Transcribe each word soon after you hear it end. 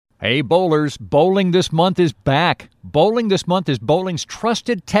Hey bowlers, Bowling This Month is back. Bowling This Month is bowling's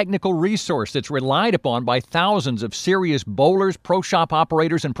trusted technical resource that's relied upon by thousands of serious bowlers, pro shop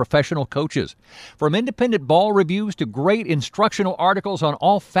operators, and professional coaches. From independent ball reviews to great instructional articles on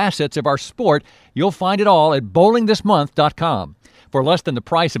all facets of our sport, you'll find it all at bowlingthismonth.com. For less than the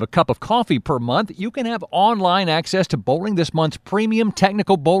price of a cup of coffee per month, you can have online access to Bowling This Month's premium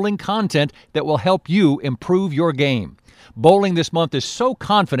technical bowling content that will help you improve your game. Bowling This Month is so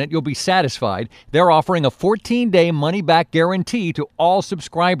confident you'll be satisfied, they're offering a 14-day money-back guarantee to all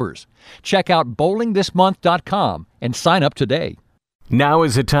subscribers. Check out bowlingthismonth.com and sign up today. Now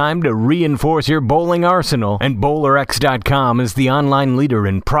is the time to reinforce your bowling arsenal, and BowlerX.com is the online leader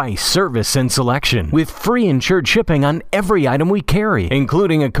in price, service, and selection, with free insured shipping on every item we carry,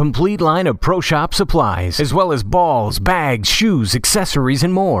 including a complete line of pro shop supplies, as well as balls, bags, shoes, accessories,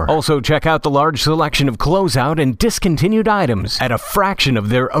 and more. Also, check out the large selection of closeout and discontinued items at a fraction of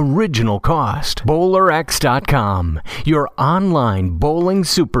their original cost. BowlerX.com, your online bowling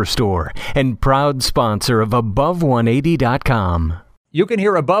superstore and proud sponsor of Above180.com. You can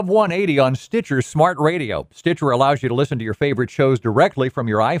hear Above 180 on Stitcher Smart Radio. Stitcher allows you to listen to your favorite shows directly from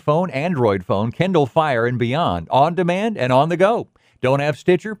your iPhone, Android phone, Kindle Fire, and beyond, on demand and on the go. Don't have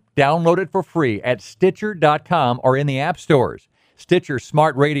Stitcher? Download it for free at Stitcher.com or in the app stores. Stitcher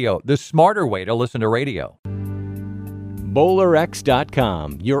Smart Radio, the smarter way to listen to radio.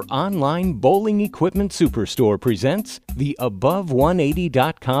 BowlerX.com, your online bowling equipment superstore, presents the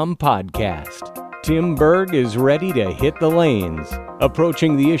Above180.com podcast. Tim Berg is ready to hit the lanes,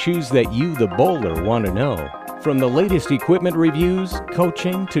 approaching the issues that you, the bowler, want to know. From the latest equipment reviews,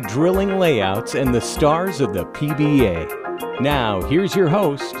 coaching, to drilling layouts, and the stars of the PBA. Now, here's your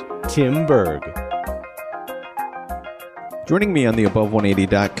host, Tim Berg. Joining me on the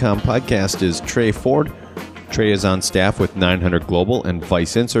Above180.com podcast is Trey Ford. Trey is on staff with 900 Global and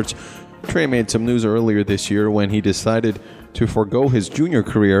Vice Inserts. Trey made some news earlier this year when he decided to forego his junior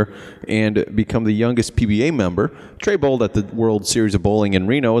career and become the youngest PBA member. Trey bowled at the World Series of Bowling in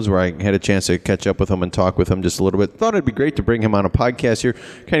Reno, is where I had a chance to catch up with him and talk with him just a little bit. Thought it'd be great to bring him on a podcast here,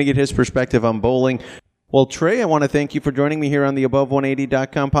 kind of get his perspective on bowling. Well, Trey, I want to thank you for joining me here on the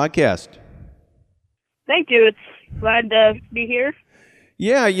Above180.com podcast. Thank you. It's glad to be here.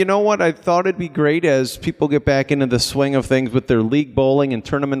 Yeah, you know what? I thought it'd be great as people get back into the swing of things with their league bowling and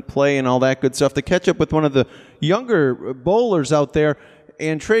tournament play and all that good stuff to catch up with one of the younger bowlers out there.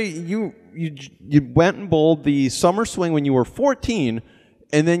 And Trey, you went and bowled the summer swing when you were 14,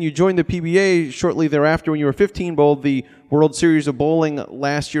 and then you joined the PBA shortly thereafter when you were 15, bowled the World Series of Bowling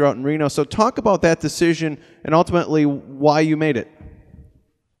last year out in Reno. So talk about that decision and ultimately why you made it.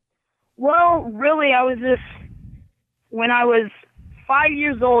 Well, really, when I was 5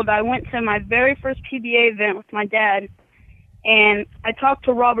 years old, I went to my very first PBA event with my dad, and I talked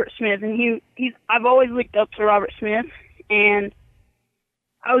to Robert Smith, and I've always looked up to Robert Smith, and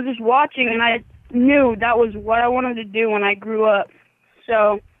I was just watching, and I knew that was what I wanted to do when I grew up.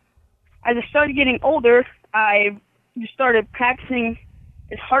 So as I started getting older, I just started practicing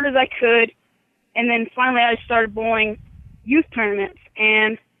as hard as I could, and then finally I started bowling youth tournaments,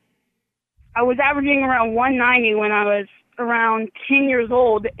 and I was averaging around 190 when I was around 10 years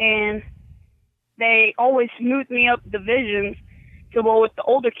old, and they always moved me up divisions to bowl with the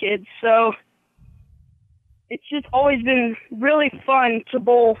older kids. So it's just always been really fun to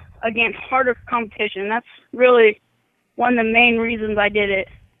bowl against harder competition. That's really one of the main reasons I did it.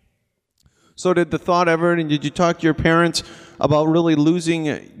 So did the thought ever, and did you talk to your parents about really losing,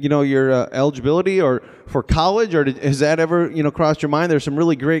 your eligibility or for college, or has that ever, crossed your mind? There's some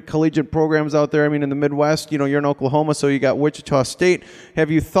really great collegiate programs out there. I mean, in the Midwest, you're in Oklahoma, so you got Wichita State. Have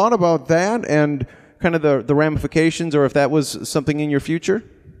you thought about that and kind of the ramifications, or if that was something in your future?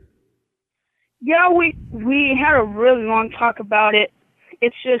 Yeah, we had a really long talk about it.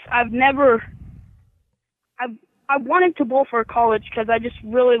 It's just I wanted to bowl for college because I just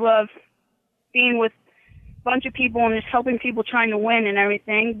really love being with a bunch of people and just helping people trying to win and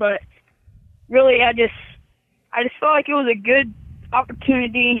everything. But really, I just felt like it was a good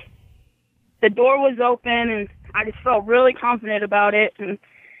opportunity. The door was open, and I just felt really confident about it. And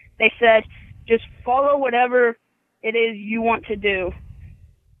they said, just follow whatever it is you want to do.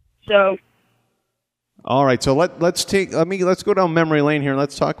 So. All right, so let's go down memory lane here and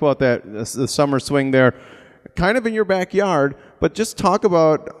let's talk about the summer swing there, kind of in your backyard. But just talk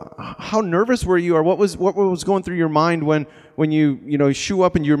about how nervous were you, or what was going through your mind when you shoe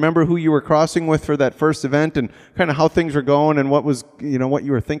up, and you remember who you were crossing with for that first event, and kind of how things were going, and what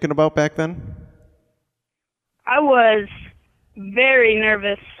you were thinking about back then. I was very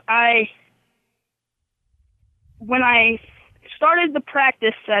nervous. When I started the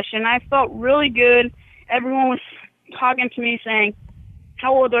practice session. I felt really good. Everyone was talking to me saying,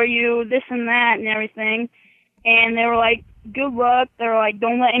 how old are you, this and that and everything. And they were like, good luck. They were like,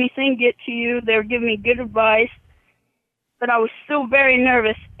 don't let anything get to you. They were giving me good advice. But I was still very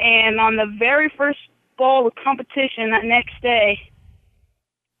nervous. And on the very first ball of competition that next day,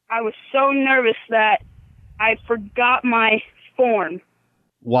 I was so nervous that I forgot my form.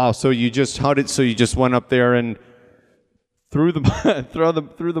 Wow. So you just went up there and threw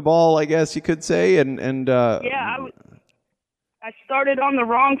the ball, I guess you could say, and yeah, I started on the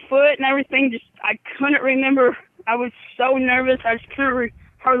wrong foot and everything. I couldn't remember. I was so nervous. I just couldn't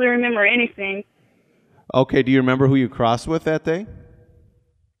hardly remember anything. Okay. Do you remember who you crossed with that day?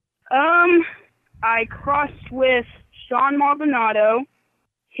 I crossed with Sean Maldonado.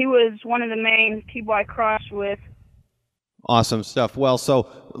 He was one of the main people I crossed with. Awesome stuff. Well, so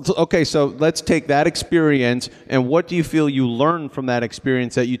let's take that experience, and what do you feel you learned from that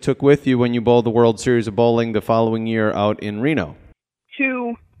experience that you took with you when you bowled the World Series of Bowling the following year out in Reno?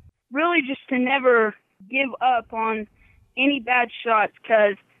 To really just to never give up on any bad shots,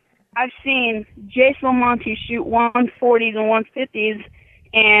 because I've seen Jace Belmonte shoot 140s and 150s,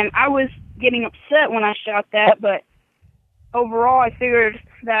 and I was getting upset when I shot that, but overall I figured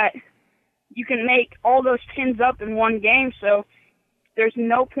that you can make all those pins up in one game, so there's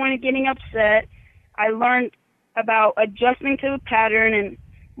no point of getting upset. I learned about adjusting to the pattern and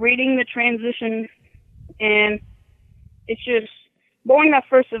reading the transition, and it's just bowling that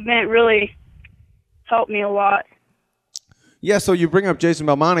first event really helped me a lot. Yeah, so you bring up Jason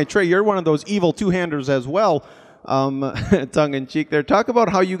Belmonte. Trey, you're one of those evil two-handers as well, tongue-in-cheek there. Talk about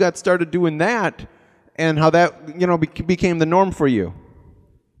how you got started doing that and how that became the norm for you.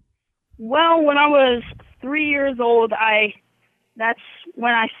 Well, when I was 3 years old, that's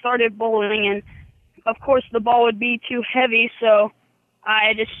when I started bowling, and of course the ball would be too heavy, so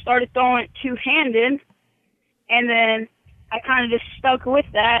I just started throwing it two-handed, and then I kind of just stuck with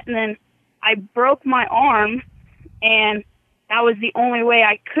that, and then I broke my arm, and that was the only way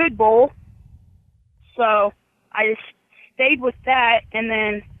I could bowl, so I just stayed with that, and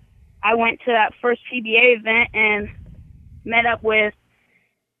then I went to that first PBA event and met up with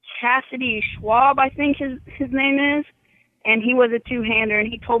Cassidy Schwab, I think his name is, and he was a two-hander, and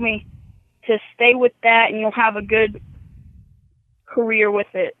he told me to stay with that and you'll have a good career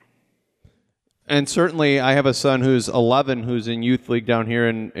with it. And certainly I have a son who's 11 who's in youth league down here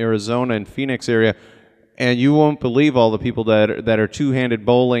in Arizona and Phoenix area, and you won't believe all the people that are two-handed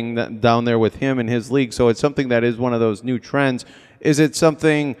bowling down there with him in his league, so it's something that is one of those new trends. Is it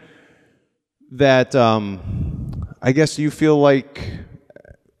something that I guess you feel like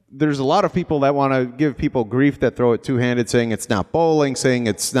there's a lot of people that want to give people grief that throw it two-handed, saying it's not bowling, saying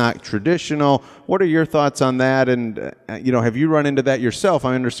it's not traditional. What are your thoughts on that? And have you run into that yourself?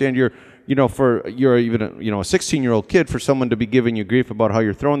 I understand you're even a 16-year-old kid, for someone to be giving you grief about how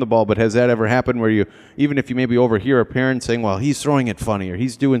you're throwing the ball. But has that ever happened where you, even if you maybe overhear a parent saying, "Well, he's throwing it funny," or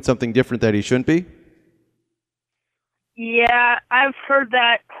 "He's doing something different that he shouldn't be"? Yeah, I've heard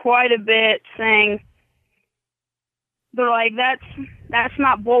that quite a bit, saying they're like, that's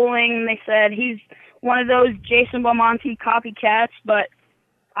not bowling. They said he's one of those Jason Belmonte copycats, but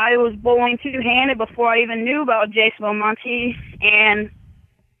I was bowling two-handed before I even knew about Jason Belmonte, and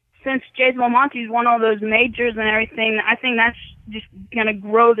since Jason Belmonte's won all those majors and everything, I think that's just going to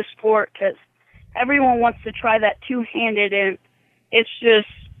grow the sport, because everyone wants to try that two-handed, and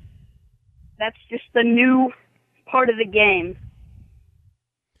that's just the new part of the game.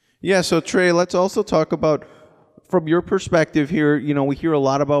 Yeah, so Trey, let's also talk about, from your perspective here, we hear a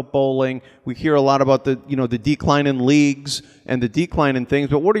lot about bowling. We hear a lot about the decline in leagues and the decline in things.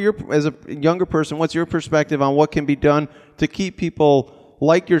 But what are as a younger person, what's your perspective on what can be done to keep people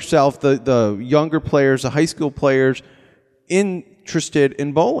like yourself, the younger players, the high school players, interested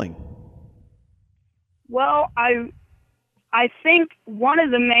in bowling? Well, I think one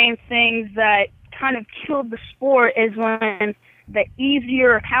of the main things that kind of killed the sport is when the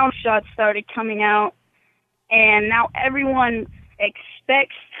easier house shots started coming out. And now everyone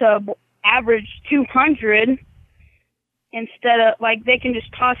expects to average 200 instead of, they can just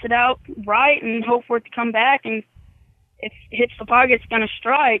toss it out right and hope for it to come back, and if it hits the pocket, it's going to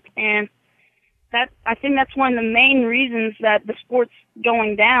strike. And I think that's one of the main reasons that the sport's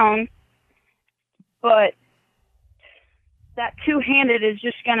going down. But that two-handed is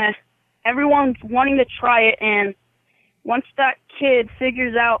just everyone's wanting to try it, and once that kid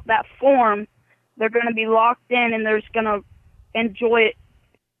figures out that form, they're going to be locked in, and they're just going to enjoy it.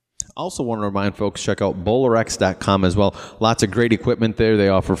 Also want to remind folks, check out BowlerX.com as well. Lots of great equipment there. They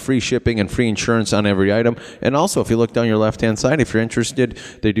offer free shipping and free insurance on every item. And also, if you look down your left-hand side, if you're interested,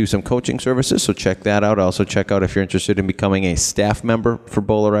 they do some coaching services, so check that out. Also, check out if you're interested in becoming a staff member for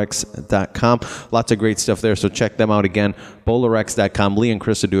BowlerX.com. Lots of great stuff there, so check them out again. BowlerX.com. Lee and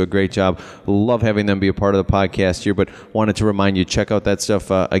Krista do a great job. Love having them be a part of the podcast here, but wanted to remind you, check out that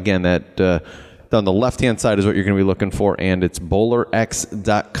stuff again, that... on the left-hand side is what you're going to be looking for, and it's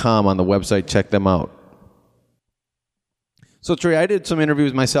bowlerx.com on the website. Check them out. So, Trey, I did some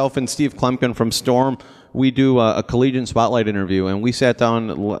interviews myself and Steve Klemkin from Storm. We do a Collegiate Spotlight interview, and we sat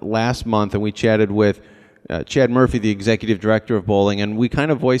down last month and we chatted with Chad Murphy, the executive director of bowling, and we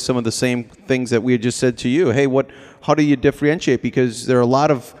kind of voiced some of the same things that we had just said to you. Hey, how do you differentiate? Because there are a lot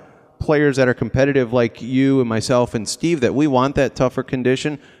of players that are competitive like you and myself and Steve that we want that tougher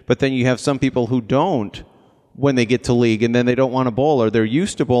condition, but then you have some people who don't when they get to league, and then they don't want to bowl, or they're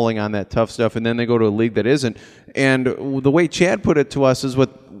used to bowling on that tough stuff, and then they go to a league that isn't. And the way Chad put it to us is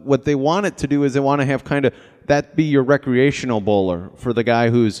what they want it to do is they want to have kind of that be your recreational bowler for the guy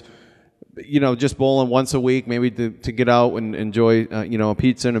who's just bowling once a week, maybe to get out and enjoy a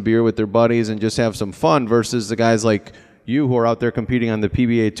pizza and a beer with their buddies and just have some fun, versus the guys like you who are out there competing on the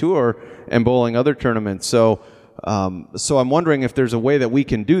PBA tour and bowling other tournaments. So I'm wondering if there's a way that we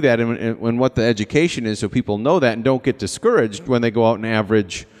can do that, and what the education is, so people know that and don't get discouraged when they go out and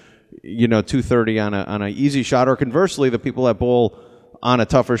average 230 on a easy shot, or conversely, the people that bowl on a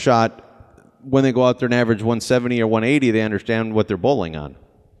tougher shot, when they go out there and average 170 or 180, they understand what they're bowling on.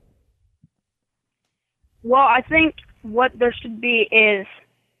 Well, I think what there should be is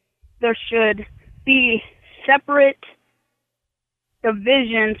there should be separate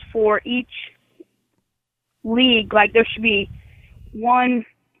divisions for each league. Like, there should be one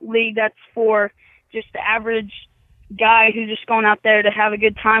league that's for just the average guy who's just going out there to have a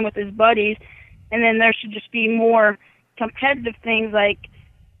good time with his buddies, and then there should just be more competitive things, like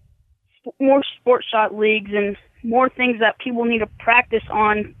more sport shot leagues and more things that people need to practice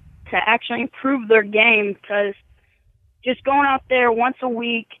on to actually improve their game. Because just going out there once a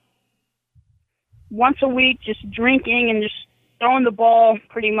week just drinking and just throwing the ball,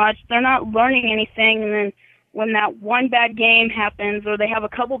 pretty much, they're not learning anything. And then when that one bad game happens, or they have a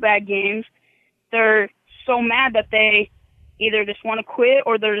couple bad games, they're so mad that they either just want to quit,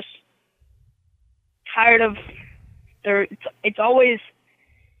 or they're just tired of they're always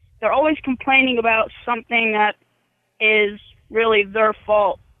complaining about something that is really their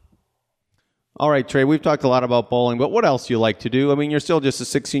fault. All right, Trey, we've talked a lot about bowling, but what else do you like to do? I mean, you're still just a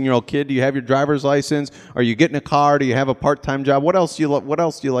 16-year-old kid. Do you have your driver's license? Are you getting a car? Do you have a part-time job? What else do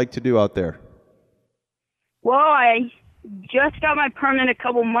you like to do out there? Well, I just got my permit a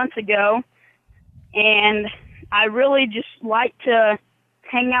couple months ago, and I really just like to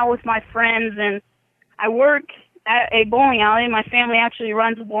hang out with my friends, and I work at a bowling alley. My family actually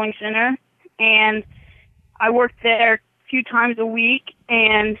runs a bowling center, and I work there a few times a week,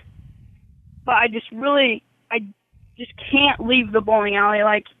 but I just can't leave the bowling alley.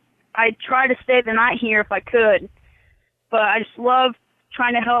 Like, I try to stay the night here if I could, but I just love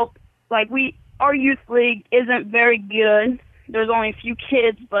trying to help. Like, our youth league isn't very good. There's only a few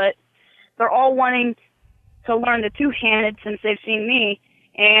kids, but they're all wanting to learn the two-handed since they've seen me,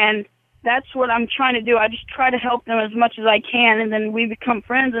 and that's what I'm trying to do. I just try to help them as much as I can, and then we become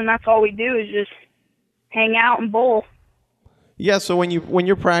friends, and that's all we do is just hang out and bowl. Yeah, so when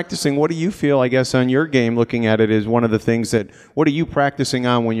you're practicing, what do you feel, I guess, on your game, looking at it, is one of the things what are you practicing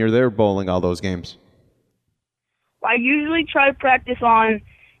on when you're there bowling all those games? I usually try to practice on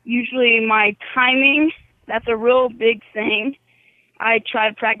my timing. That's a real big thing. I try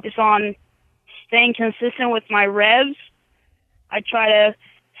to practice on staying consistent with my revs. I try to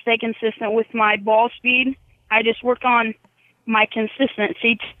stay consistent with my ball speed. I just work on my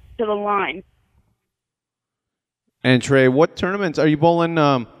consistency to the line. And Trey, what tournaments are you bowling?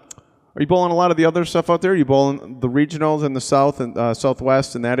 Are you bowling a lot of the other stuff out there? Are you bowling the regionals in the South and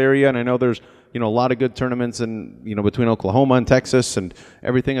Southwest in that area? And I know there's a lot of good tournaments in between Oklahoma and Texas and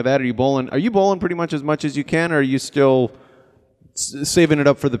everything of that. Are you bowling pretty much as you can, or are you still saving it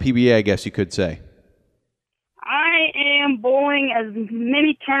up for the PBA, I guess you could say? I am bowling as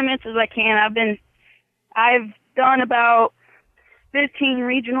many tournaments as I can. I've done about 15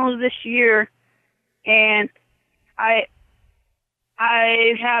 regionals this year, and I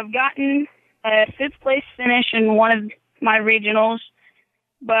have gotten a 5th place finish in one of my regionals,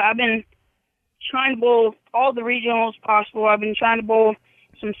 but I've been trying to bowl all the regionals possible. I've been trying to bowl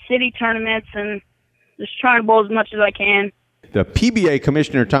some city tournaments and just trying to bowl as much as I can. The PBA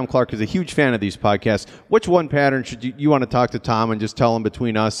commissioner, Tom Clark, is a huge fan of these podcasts. Which one pattern should you want to talk to Tom and just tell him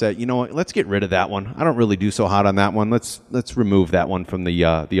between us that, you know what, let's get rid of that one. I don't really do so hot on that one. Let's remove that one from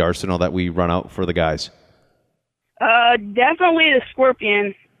the arsenal that we run out for the guys. Definitely the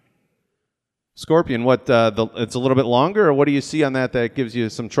Scorpion. Scorpion, what? It's a little bit longer, or what do you see on that gives you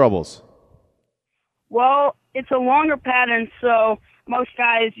some troubles? Well, it's a longer pattern, so most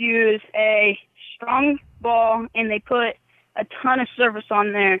guys use a strong ball and they put a ton of surface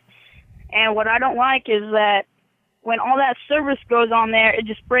on there. And what I don't like is that when all that surface goes on there, it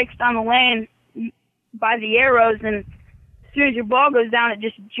just breaks down the lane by the arrows, and as soon as your ball goes down, it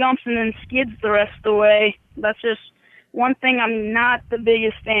just jumps and then skids the rest of the way. That's just one thing I'm not the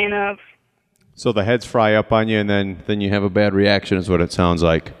biggest fan of. So the heads fry up on you, and then you have a bad reaction is what it sounds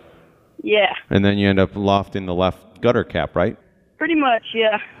like. Yeah. And then you end up lofting the left gutter cap, right? Pretty much,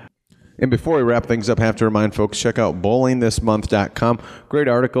 yeah. And before we wrap things up, I have to remind folks, check out bowlingthismonth.com. Great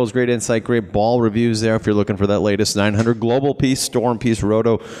articles, great insight, great ball reviews there if you're looking for that latest 900 Global piece, Storm piece,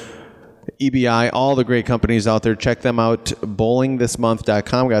 Roto, EBI, all the great companies out there. Check them out,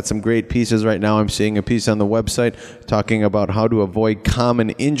 bowlingthismonth.com. Got some great pieces right now. I'm seeing a piece on the website talking about how to avoid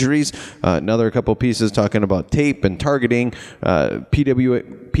common injuries. Another couple pieces talking about tape and targeting.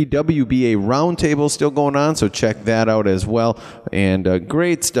 PWBA roundtable still going on, so check that out as well. And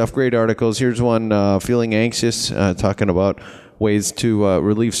great stuff, great articles. Here's one, Feeling Anxious, talking about ways to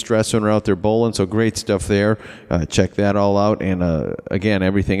relieve stress when we're out there bowling. So great stuff there. Check that all out. And again,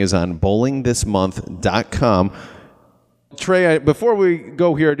 everything is on bowlingthismonth.com. Trey, before we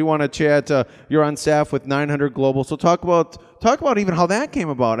go here, I do want to chat. You're on staff with 900 Global. So talk about even how that came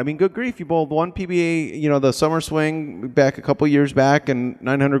about. I mean, good grief, you bowled one PBA, the summer swing back a couple years back, and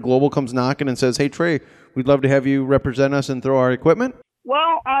 900 Global comes knocking and says, hey, Trey, we'd love to have you represent us and throw our equipment.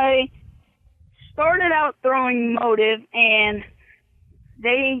 Well, I started out throwing Motive, and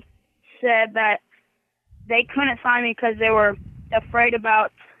they said that they couldn't sign me because they were afraid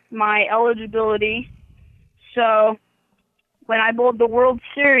about my eligibility. So when I bowled the World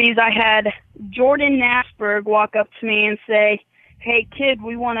Series, I had Jordan Nasberg walk up to me and say, hey, kid,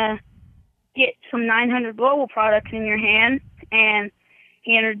 we want to get some 900 Global products in your hand. And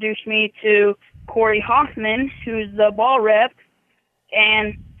he introduced me to Corey Hoffman, who's the ball rep,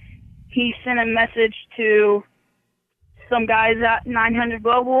 and he sent a message to some guys at 900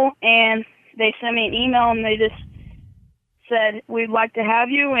 Global, and they sent me an email, and they just said, we'd like to have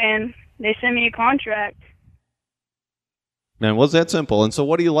you, and they sent me a contract. Man, was that simple? And so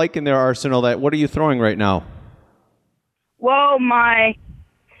what do you like in their arsenal? What are you throwing right now? Well, my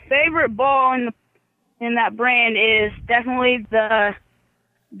favorite ball in that brand is definitely the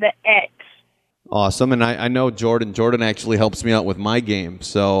X. Awesome. And I know Jordan. Jordan actually helps me out with my game.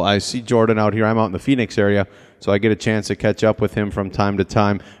 So I see Jordan out here. I'm out in the Phoenix area, so I get a chance to catch up with him from time to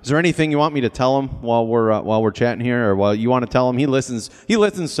time. Is there anything you want me to tell him while we're chatting here, or while you want to tell him? He listens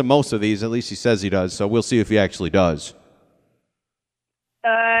to most of these. At least he says he does. So we'll see if he actually does.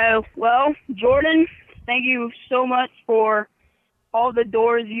 Well, Jordan, thank you so much for all the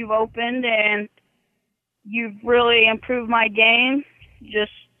doors you've opened, and you've really improved my game.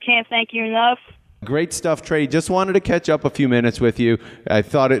 Just can't thank you enough. Great stuff, Trey. Just wanted to catch up a few minutes with you. I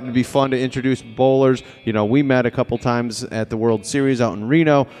thought it would be fun to introduce bowlers. We met a couple times at the World Series out in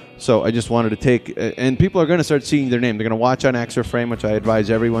Reno, so I just wanted to take, and people are going to start seeing their name. They're going to watch on Extra Frame, which I advise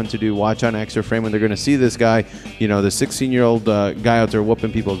everyone to do. Watch on Extra Frame when they're going to see this guy, the 16-year-old guy out there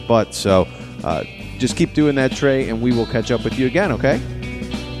whooping people's butts. So just keep doing that, Trey, and we will catch up with you again, okay?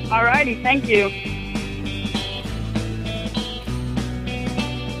 All righty. Thank you.